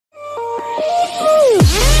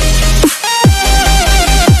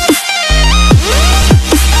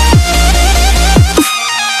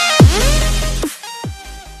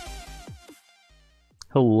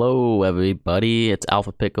everybody, it's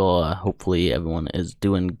Alpha Pickle. Hopefully everyone is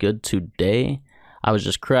doing good today. I was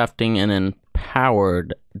just crafting an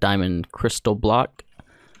empowered diamond crystal block,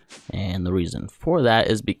 and the reason for that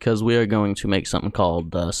is because we are going to make something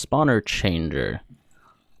called the spawner changer.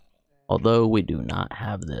 Although we do not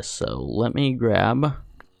have this, so let me grab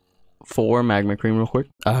 4 magma cream real quick.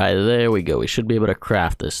 Alright, there we go. We should be able to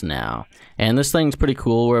craft this now. And this thing's pretty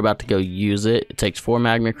cool. We're about to go use it. It takes 4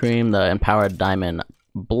 magma cream, the empowered diamond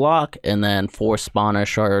block, and then 4 spawner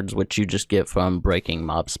shards, which you just get from breaking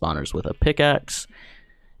mob spawners with a pickaxe.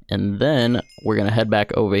 And then we're going to head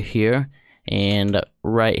back over here, and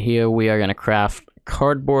right here we are going to craft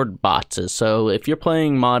cardboard boxes. So if you're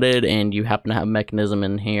playing modded and you happen to have mechanism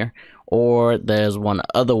in here, or there's one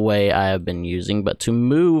other way I have been using, but to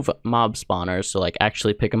move mob spawners, so like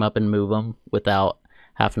actually pick them up and move them without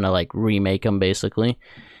having to like remake them basically,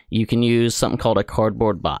 you can use something called a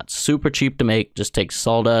cardboard box. Super cheap to make, just takes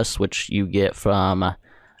sawdust, which you get from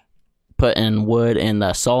putting wood in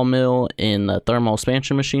the sawmill in the thermal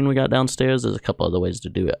expansion machine we got downstairs. There's a couple other ways to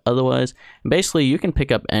do it otherwise. And basically you can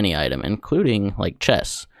pick up any item, including like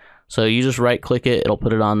chests. So you just right click it, it'll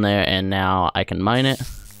put it on there, and now I can mine it.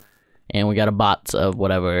 And we got a box of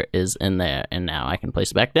whatever is in there, and now I can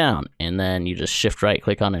place it back down. And then you just shift right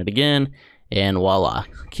click on it again, and voila,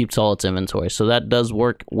 keeps all its inventory. So that does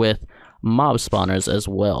work with mob spawners as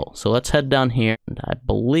well. So let's head down here, and I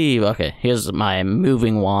believe, okay, here's my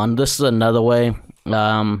moving wand. This is another way.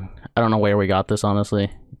 I don't know where we got this,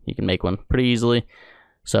 honestly. You can make one pretty easily.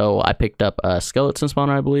 So I picked up a skeleton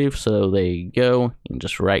spawner, I believe. So there you go. You can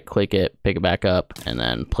just right click it, pick it back up, and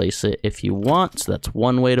then place it if you want. So that's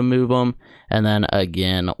one way to move them. And then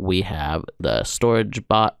again, we have the storage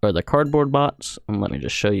bot, or the cardboard bots. And let me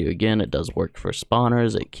just show you again. It does work for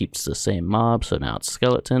spawners. It keeps the same mob. So now it's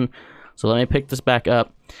skeleton. So let me pick this back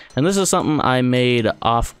up. And this is something I made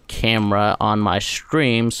off camera on my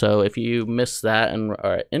stream. So if you missed that and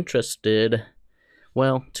are interested,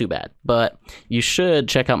 well, too bad. But you should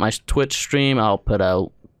check out my Twitch stream. I'll put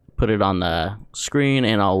it on the screen,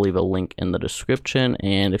 and I'll leave a link in the description.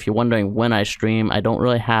 And if you're wondering when I stream, I don't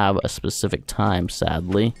really have a specific time,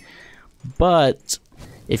 sadly. But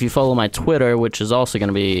if you follow my Twitter, which is also going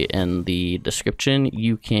to be in the description,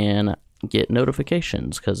 you can get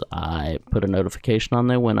notifications, because I put a notification on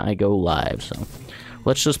there when I go live. So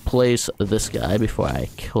let's just place this guy before I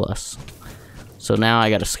kill us. So now I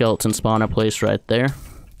got a skeleton spawner placed right there,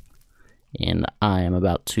 and I am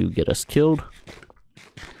about to get us killed.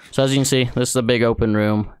 So as you can see, this is a big open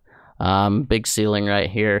room, big ceiling right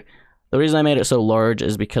here. The reason I made it so large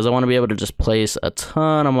is because I want to be able to just place a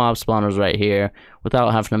ton of mob spawners right here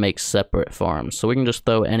without having to make separate farms. So we can just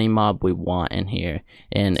throw any mob we want in here,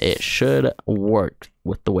 and it should work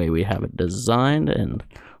with the way we have it designed. And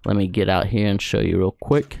let me get out here and show you real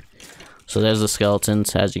quick. So there's the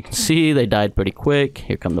skeletons. As you can see, they died pretty quick.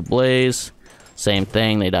 Here come the blaze. Same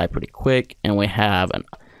thing, they died pretty quick. And we have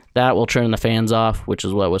that will turn the fans off, which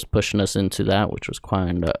is what was pushing us into that, which was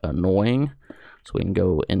kind of annoying. So we can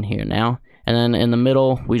go in here now. And then in the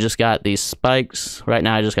middle, we just got these spikes. Right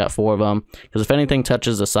now I just got 4 of them, because if anything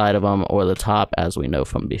touches the side of them or the top, as we know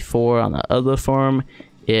from before on the other farm,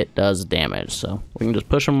 it does damage. So we can just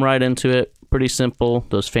push them right into it. Pretty simple.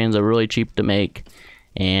 Those fans are really cheap to make.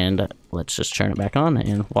 And let's just turn it back on,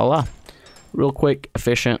 and voila, real quick,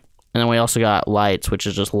 efficient. And then we also got lights, which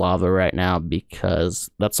is just lava right now, because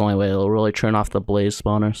that's the only way it'll really turn off the blaze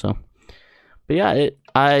spawner. So, but yeah,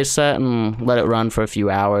 I sat and let it run for a few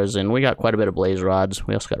hours, and we got quite a bit of blaze rods.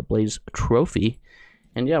 We also got a blaze trophy,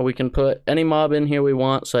 and yeah, we can put any mob in here we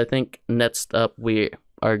want. So I think next up we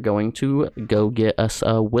are going to go get us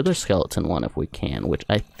a wither skeleton one if we can, which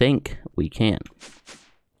I think we can.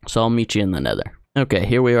 So I'll meet you in the nether. Okay,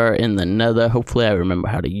 here we are in the nether. Hopefully I remember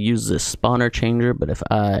how to use this spawner changer, but if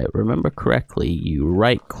I remember correctly, you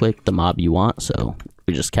right click the mob you want. So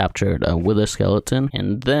we just captured a wither skeleton,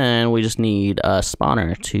 and then we just need a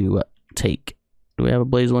spawner to take. Do we have a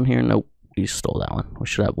blaze one here? Nope, we stole that one. We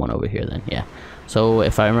should have one over here then, yeah. So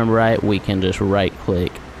if I remember right, we can just right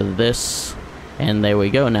click this, and there we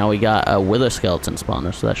go. Now we got a wither skeleton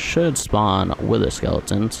spawner, so that should spawn wither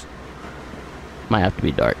skeletons. Might have to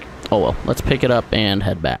be dark. Oh well, let's pick it up and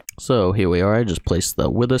head back. So here we are. I just placed the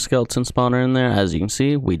wither skeleton spawner in there. As you can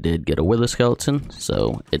see, we did get a wither skeleton,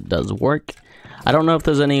 so it does work. I don't know if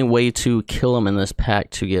there's any way to kill them in this pack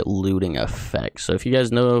to get looting effect. So if you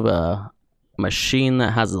guys know of a machine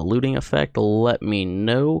that has the looting effect, let me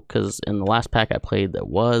know, because in the last pack I played there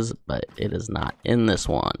was, but it is not in this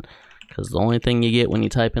one, because the only thing you get when you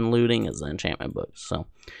type in looting is the enchantment books. So,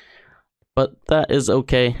 but that is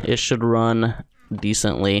okay. It should run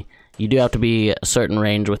decently. You do have to be a certain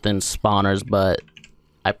range within spawners, but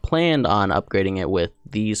I planned on upgrading it with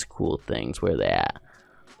these cool things. Where they at?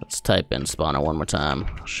 Let's type in spawner one more time.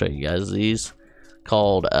 I'll show you guys these.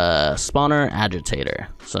 Called spawner agitator.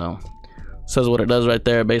 So says what it does right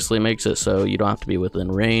there. It basically makes it so you don't have to be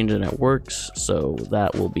within range, and it works, so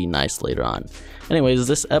that will be nice later on. Anyways,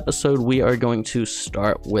 this episode we are going to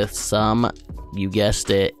start with some, you guessed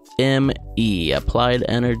it, ME, Applied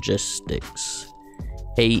Energistics,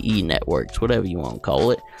 AE networks, whatever you want to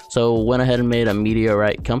call it. So went ahead and made a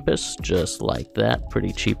meteorite compass just like that,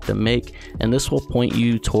 pretty cheap to make, and this will point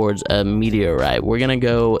you towards a meteorite. We're gonna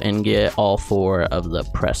go and get all 4 of the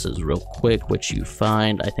presses real quick, which you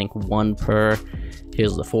find, I think, 1 per.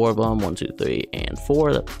 Here's the 4 of them, 1, 2, 3, and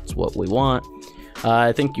 4. That's what we want.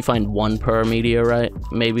 I think you find 1 per meteorite,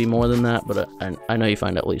 maybe more than that, but I know you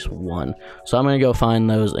find at least 1. So I'm gonna go find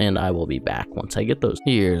those, and I will be back once I get those.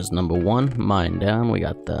 Here's number 1, mine down. We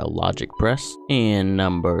got the logic press. And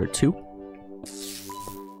number 2.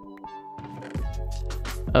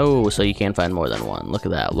 Oh, so you can find more than 1. Look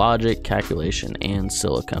at that, logic, calculation, and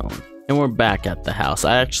silicone. And we're back at the house.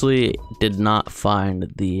 I actually did not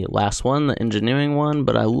find the last one, the engineering one,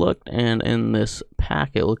 but I looked, and in this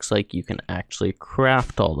pack it looks like you can actually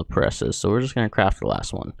craft all the presses. So we're just going to craft the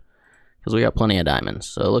last one because we got plenty of diamonds.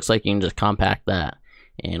 So it looks like you can just compact that,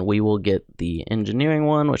 and we will get the engineering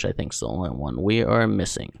one, which I think is the only one we are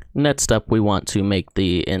missing. Next up, we want to make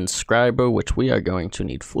the inscriber, which we are going to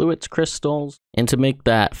need fluids crystals. And to make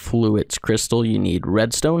that fluids crystal, you need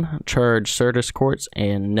redstone, charged certus quartz,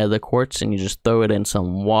 and nether quartz, and you just throw it in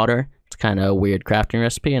some water. It's kind of a weird crafting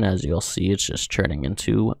recipe, and as you'll see, it's just churning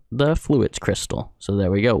into the fluids crystal. So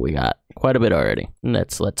there we go, we got quite a bit already.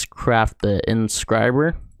 Let's craft the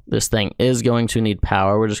inscriber. This thing is going to need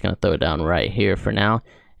power. We're just going to throw it down right here for now.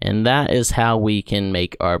 And that is how we can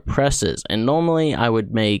make our presses. And normally I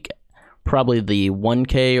would make probably the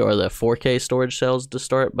 1K or the 4K storage cells to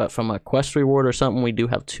start. But from a quest reward or something, we do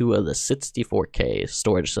have 2 of the 64K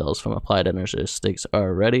storage cells from Applied Energistics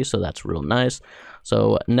already. So that's real nice.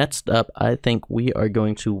 So next up, I think we are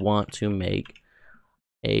going to want to make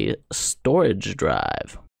a storage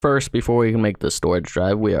drive. First, before we can make the storage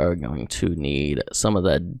drive, we are going to need some of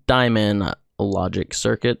the diamond logic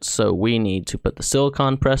circuits. So we need to put the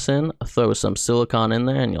silicon press in, throw some silicon in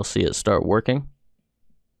there, and you'll see it start working.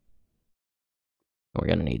 We're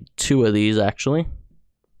going to need 2 of these, actually.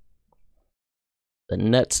 The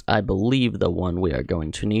next, I believe the one we are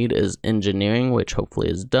going to need is engineering, which hopefully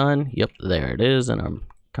is done. Yep, there it is, and our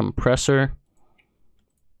compressor.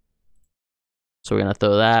 So we're going to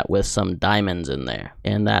throw that with some diamonds in there.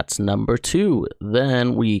 And that's number 2.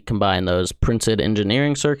 Then we combine those printed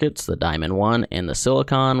engineering circuits, the diamond one, and the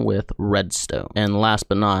silicon with redstone. And last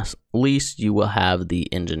but not least, you will have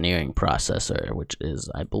the engineering processor, which is,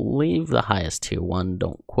 I believe, the highest tier 1.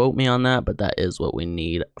 Don't quote me on that, but that is what we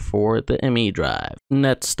need for the ME drive.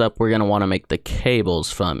 Next up, we're going to want to make the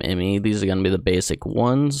cables from ME. These are going to be the basic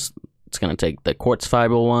ones. It's going to take the quartz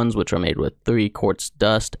fiber ones, which are made with 3 quartz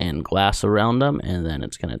dust and glass around them, and then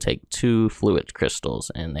it's going to take 2 fluid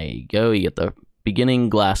crystals, and there you go, you get the beginning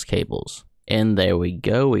glass cables. And there we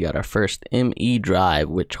go, we got our first ME drive,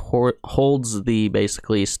 which holds the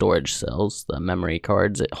basically storage cells, the memory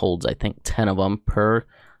cards. It holds, I think, 10 of them per,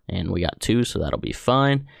 and we got 2, so that'll be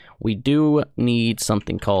fine. We do need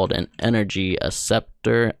something called an energy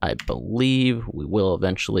acceptor. I believe we will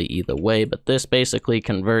eventually either way, but this basically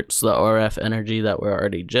converts the RF energy that we're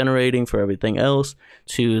already generating for everything else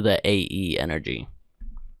to the AE energy.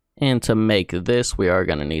 And to make this, we are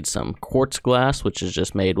going to need some quartz glass, which is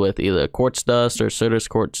just made with either quartz dust or certus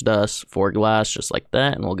quartz dust for glass, just like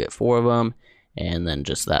that, and we'll get 4 of them. And then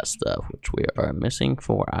just that stuff, which we are missing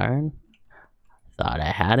for iron. Thought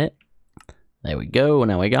I had it. There we go,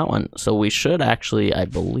 now we got one. So we should actually, I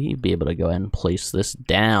believe, be able to go ahead and place this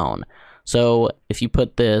down. So if you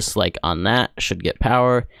put this like on that, it should get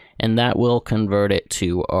power, and that will convert it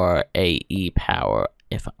to our AE power,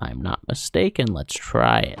 if I'm not mistaken. Let's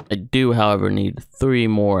try it. I do, however, need 3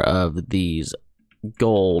 more of these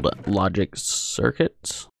gold logic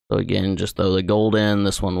circuits. So again, just throw the gold in.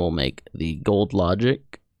 This one will make the gold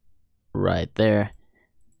logic right there.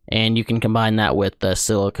 And you can combine that with the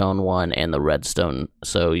silicone one and the redstone.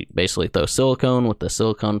 So you basically throw silicone with the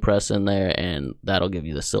silicone press in there, and that'll give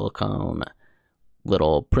you the silicone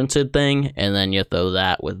little printed thing. And then you throw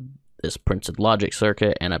that with this printed logic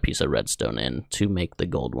circuit and a piece of redstone in to make the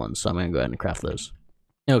gold one. So I'm going to go ahead and craft those.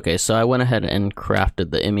 Okay, so I went ahead and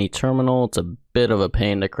crafted the ME terminal. It's a bit of a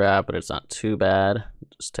pain to craft, but it's not too bad.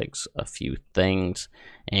 Just takes a few things,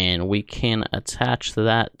 and we can attach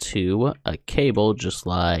that to a cable just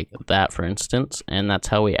like that, for instance, and that's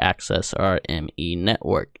how we access our ME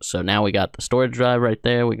network. So now we got the storage drive right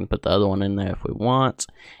there. We can put the other one in there if we want,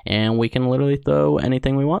 and we can literally throw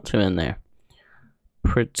anything we want to in there.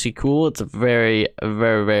 Pretty cool. It's a very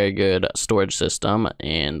good storage system,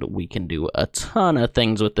 and we can do a ton of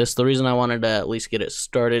things with this. The reason I wanted to at least get it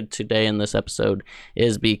started today in this episode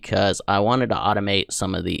is because I wanted to automate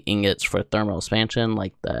some of the ingots for thermal expansion,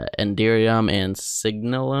 like the Enderium and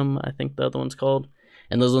Signalum, I think the other one's called.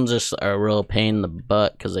 And those ones just are a real pain in the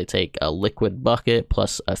butt because they take a liquid bucket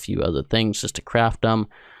plus a few other things just to craft them.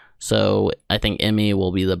 So I think ME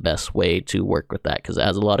will be the best way to work with that because it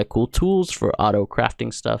has a lot of cool tools for auto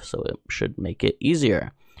crafting stuff, so it should make it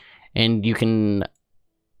easier. And you can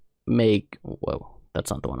make, whoa,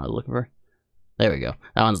 that's not the one I was looking for. There we go.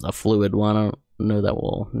 That one's the fluid one. I don't know that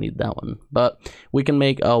we'll need that one. But we can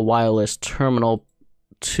make a wireless terminal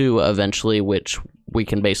too eventually, which we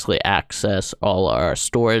can basically access all our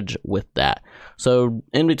storage with that. So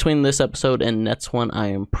in between this episode and next one, I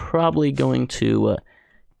am probably going to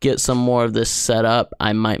get some more of this set up.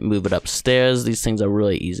 I might move it upstairs. These things are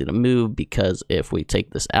really easy to move because if we take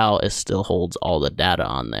this out, it still holds all the data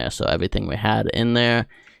on there. So everything we had in there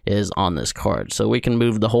is on this card. So we can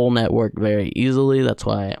move the whole network very easily. That's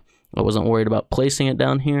why I wasn't worried about placing it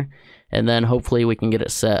down here. And then hopefully we can get it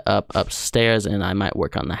set up upstairs, and I might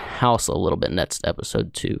work on the house a little bit next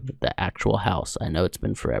episode too, the actual house. I know it's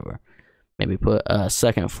been forever. Maybe put a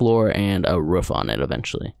second floor and a roof on it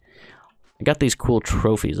eventually. I got these cool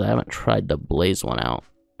trophies. I haven't tried to blaze one out.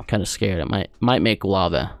 I'm kind of scared. It might make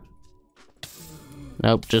lava.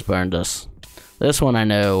 Nope, just burned us. This one I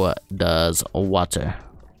know does water.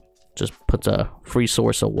 Just puts a free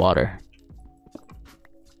source of water.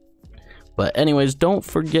 But anyways, don't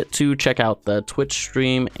forget to check out the Twitch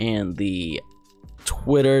stream and the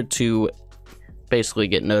Twitter to basically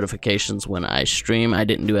get notifications when I stream. I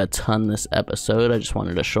didn't do a ton this episode. I just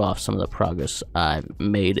wanted to show off some of the progress I've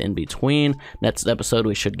made in between. Next episode,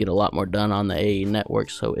 we should get a lot more done on the AE network,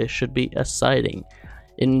 so it should be exciting.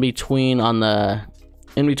 In between the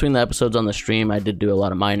episodes on the stream, I did do a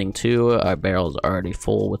lot of mining too. Our barrel's already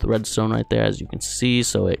full with redstone right there, as you can see,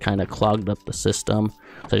 so it kind of clogged up the system.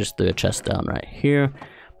 So I just threw a chest down right here.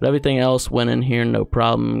 But everything else went in here, no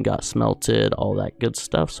problem, got smelted, all that good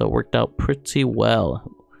stuff, so it worked out pretty well.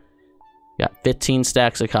 Got 15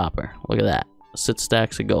 stacks of copper, look at that, 6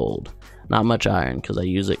 stacks of gold. Not much iron, because I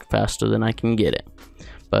use it faster than I can get it.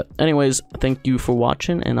 But anyways, thank you for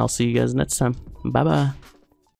watching, and I'll see you guys next time. Bye-bye.